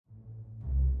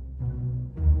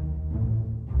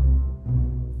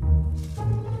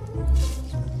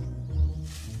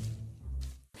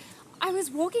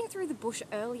was walking through the bush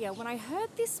earlier when I heard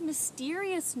this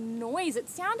mysterious noise. It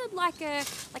sounded like a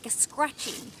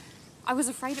scratching. I was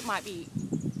afraid it might be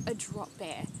a drop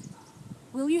bear.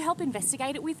 Will you help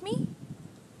investigate it with me?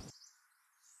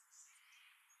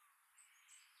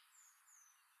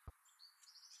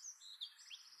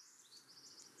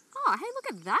 Oh, hey, look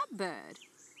at that bird.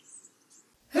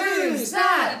 Who's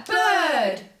that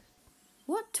bird?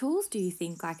 What tools do you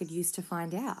think I could use to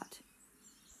find out?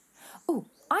 Oh,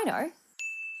 I know.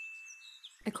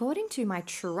 According to my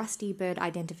trusty bird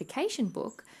identification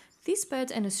book, this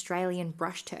bird's an Australian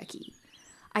brush turkey.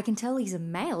 I can tell he's a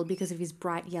male because of his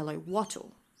bright yellow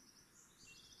wattle.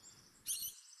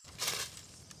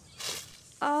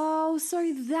 Oh,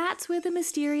 so that's where the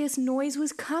mysterious noise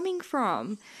was coming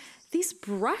from. This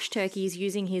brush turkey is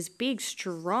using his big,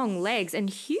 strong legs and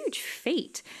huge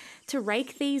feet to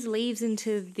rake these leaves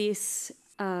into this,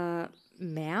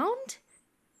 mound?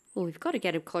 Well, we've got to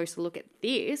get a closer look at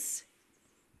this.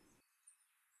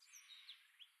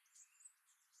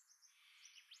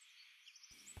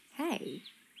 Hey,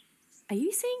 are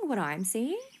you seeing what I'm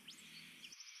seeing?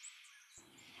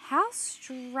 How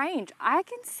strange. I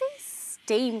can see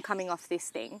steam coming off this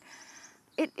thing.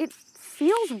 It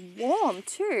feels warm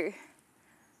too.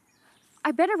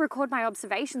 I better record my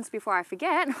observations before I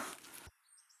forget.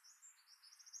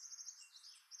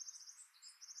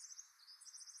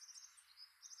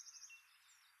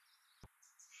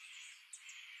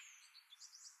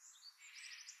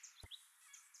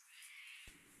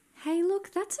 Hey,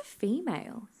 look, that's a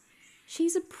female.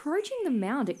 She's approaching the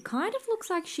mound. It kind of looks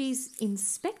like she's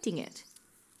inspecting it.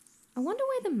 I wonder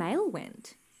where the male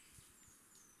went.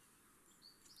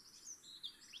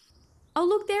 Oh,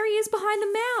 look, there he is behind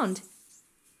the mound.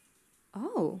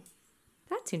 Oh,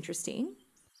 that's interesting.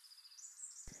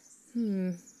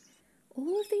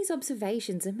 All of these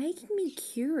observations are making me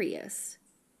curious.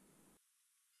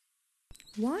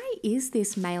 Why is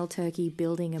this male turkey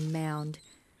building a mound?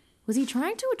 Was he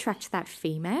trying to attract that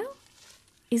female?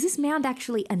 Is this mound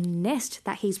actually a nest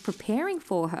that he's preparing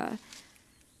for her?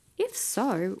 If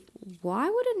so, why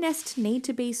would a nest need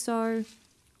to be so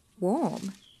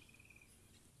warm?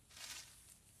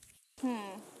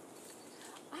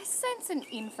 I sense an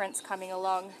inference coming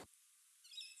along.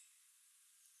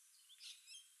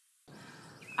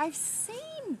 I've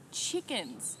seen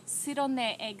chickens sit on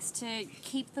their eggs to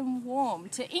keep them warm,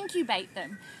 to incubate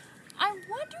them. I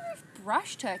wonder if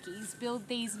brush turkeys build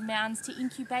these mounds to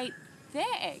incubate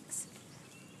their eggs.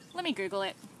 Let me Google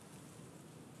it.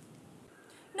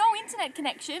 No internet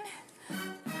connection.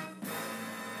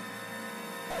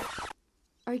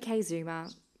 Okay,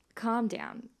 Zoomer, calm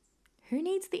down. Who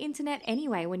needs the internet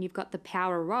anyway when you've got the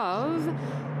power of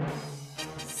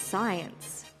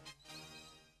science?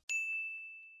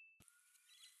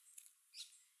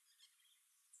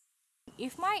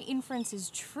 If my inference is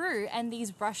true and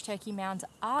these brush turkey mounds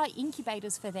are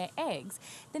incubators for their eggs,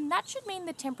 then that should mean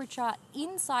the temperature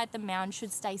inside the mound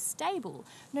should stay stable,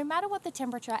 no matter what the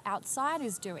temperature outside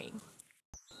is doing.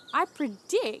 I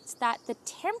predict that the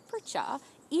temperature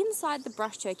inside the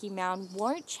brush turkey mound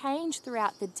won't change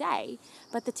throughout the day,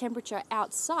 but the temperature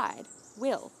outside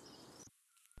will.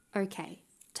 Okay,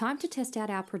 time to test out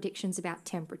our predictions about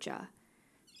temperature.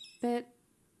 But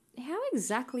how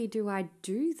exactly do I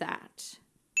do that?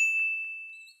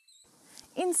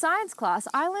 In science class,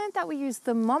 I learned that we use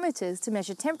thermometers to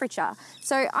measure temperature.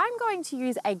 So I'm going to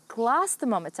use a glass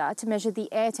thermometer to measure the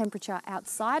air temperature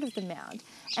outside of the mound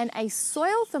and a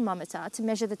soil thermometer to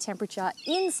measure the temperature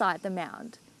inside the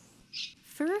mound.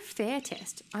 For a fair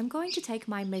test, I'm going to take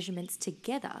my measurements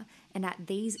together and at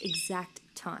these exact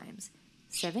times,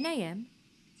 7 a.m,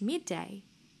 midday,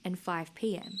 and 5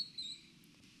 p.m.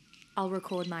 I'll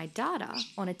record my data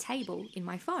on a table in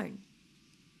my phone.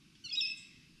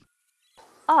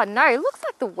 Oh no, looks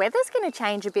like the weather's going to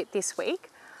change a bit this week.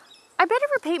 I better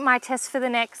repeat my test for the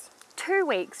next 2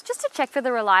 weeks just to check for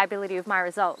the reliability of my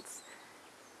results.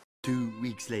 2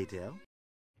 weeks later.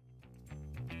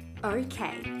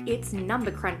 Okay, it's number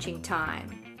crunching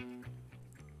time.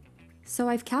 So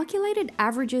I've calculated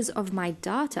averages of my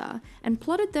data and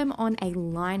plotted them on a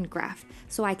line graph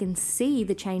so I can see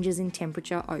the changes in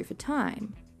temperature over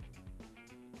time.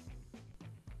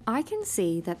 I can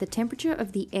see that the temperature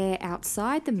of the air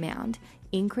outside the mound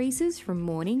increases from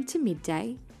morning to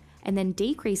midday and then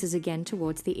decreases again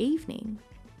towards the evening.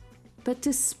 But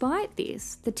despite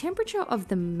this, the temperature of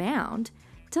the mound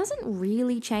doesn't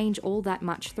really change all that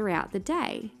much throughout the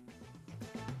day.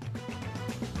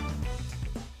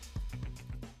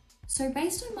 So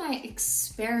based on my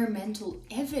experimental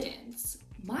evidence,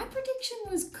 my prediction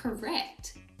was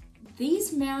correct.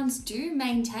 These mounds do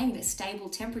maintain a stable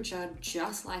temperature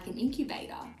just like an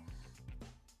incubator.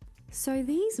 So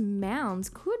these mounds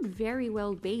could very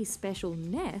well be special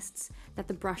nests that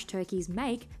the brush turkeys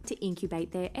make to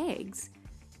incubate their eggs.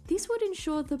 This would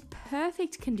ensure the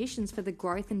perfect conditions for the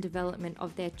growth and development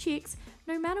of their chicks,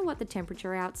 no matter what the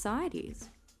temperature outside is.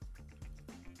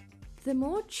 The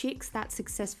more chicks that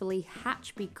successfully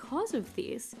hatch because of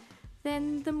this,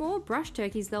 then the more brush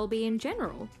turkeys there'll be in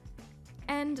general.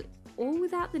 And all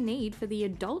without the need for the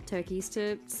adult turkeys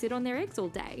to sit on their eggs all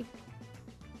day.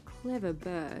 Clever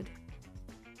bird.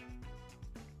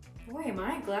 Boy, am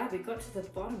I glad we got to the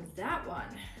bottom of that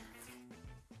one.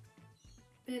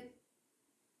 But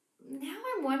now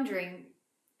I'm wondering,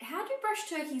 how do brush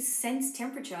turkeys sense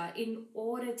temperature in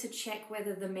order to check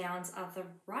whether the mounds are the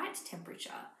right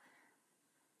temperature?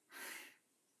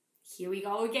 Here we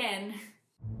go again.